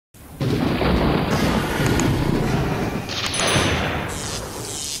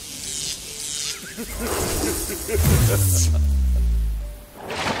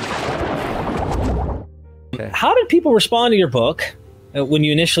How did people respond to your book when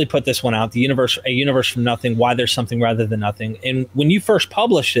you initially put this one out, A Universe from Nothing, Why There's Something Rather Than Nothing? And when you first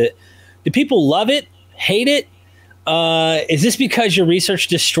published it, did people love it, hate it? Is this because your research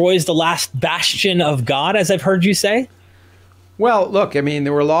destroys the last bastion of God, as I've heard you say? Well, look, I mean,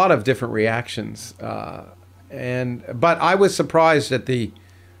 there were a lot of different reactions. But I was surprised at the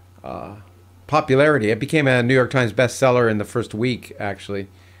popularity. It became a New York Times bestseller in the first week, actually.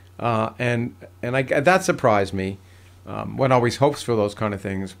 That surprised me. One always hopes for those kind of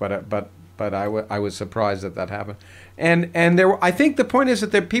things, but I was surprised that happened. I think the point is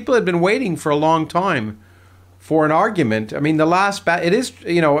that people had been waiting for a long time for an argument. I mean, it is,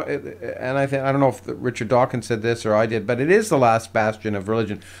 you know, and I don't know if Richard Dawkins said this or I did, but it is the last bastion of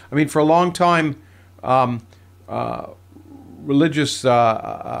religion. I mean, for a long time, religious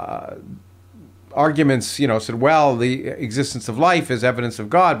arguments, you know, said, well, the existence of life is evidence of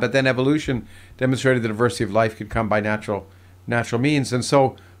God, but then evolution demonstrated the diversity of life could come by natural means. And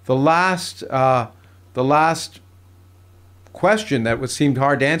so the last question that seemed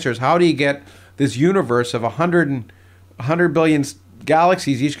hard to answer is, how do you get this universe of 100 billion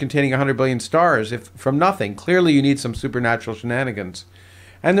galaxies, each containing 100 billion stars, from nothing? Clearly you need some supernatural shenanigans.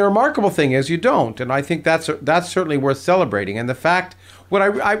 And the remarkable thing is you don't, and I think that's certainly worth celebrating. And the fact,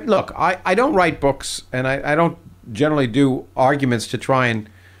 I don't write books, and I don't generally do arguments to try and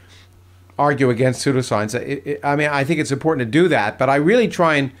argue against pseudoscience. I mean, I think it's important to do that, but I really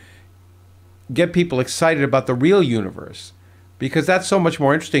try and get people excited about the real universe, because that's so much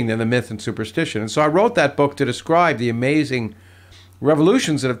more interesting than the myth and superstition. And so I wrote that book to describe the amazing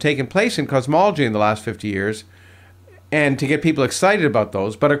revolutions that have taken place in cosmology in the last 50 years, and to get people excited about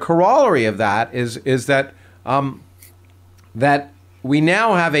those. But a corollary of that is that that we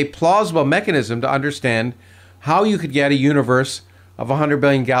now have a plausible mechanism to understand how you could get a universe of 100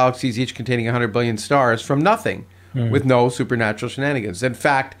 billion galaxies, each containing 100 billion stars, from nothing, with no supernatural shenanigans. In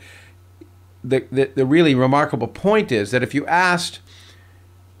fact, the really remarkable point is that if you asked,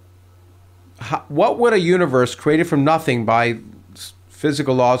 what would a universe created from nothing by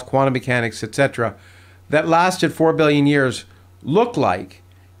physical laws, quantum mechanics, etc., that lasted 4 billion years look like?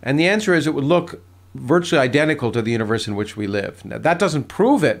 And the answer is it would look virtually identical to the universe in which we live. Now, that doesn't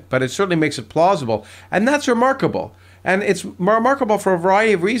prove it, but it certainly makes it plausible. And that's remarkable. And it's remarkable for a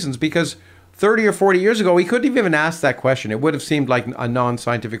variety of reasons, because 30 or 40 years ago, we couldn't have even asked that question. It would have seemed like a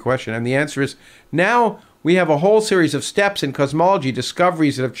non-scientific question. And the answer is, now we have a whole series of steps in cosmology,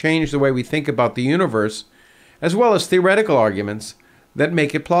 discoveries that have changed the way we think about the universe, as well as theoretical arguments that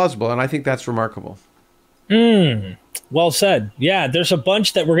make it plausible. And I think that's remarkable. Well said. Yeah, there's a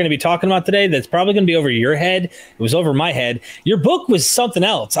bunch that we're going to be talking about today that's probably going to be over your head. It was over my head. Your book was something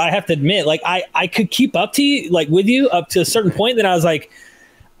else, I have to admit. Like, I could keep up to you, like with you up to a certain point, then I was like,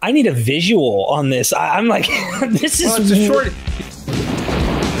 I need a visual on this. I'm like, this is... Well, it's a short...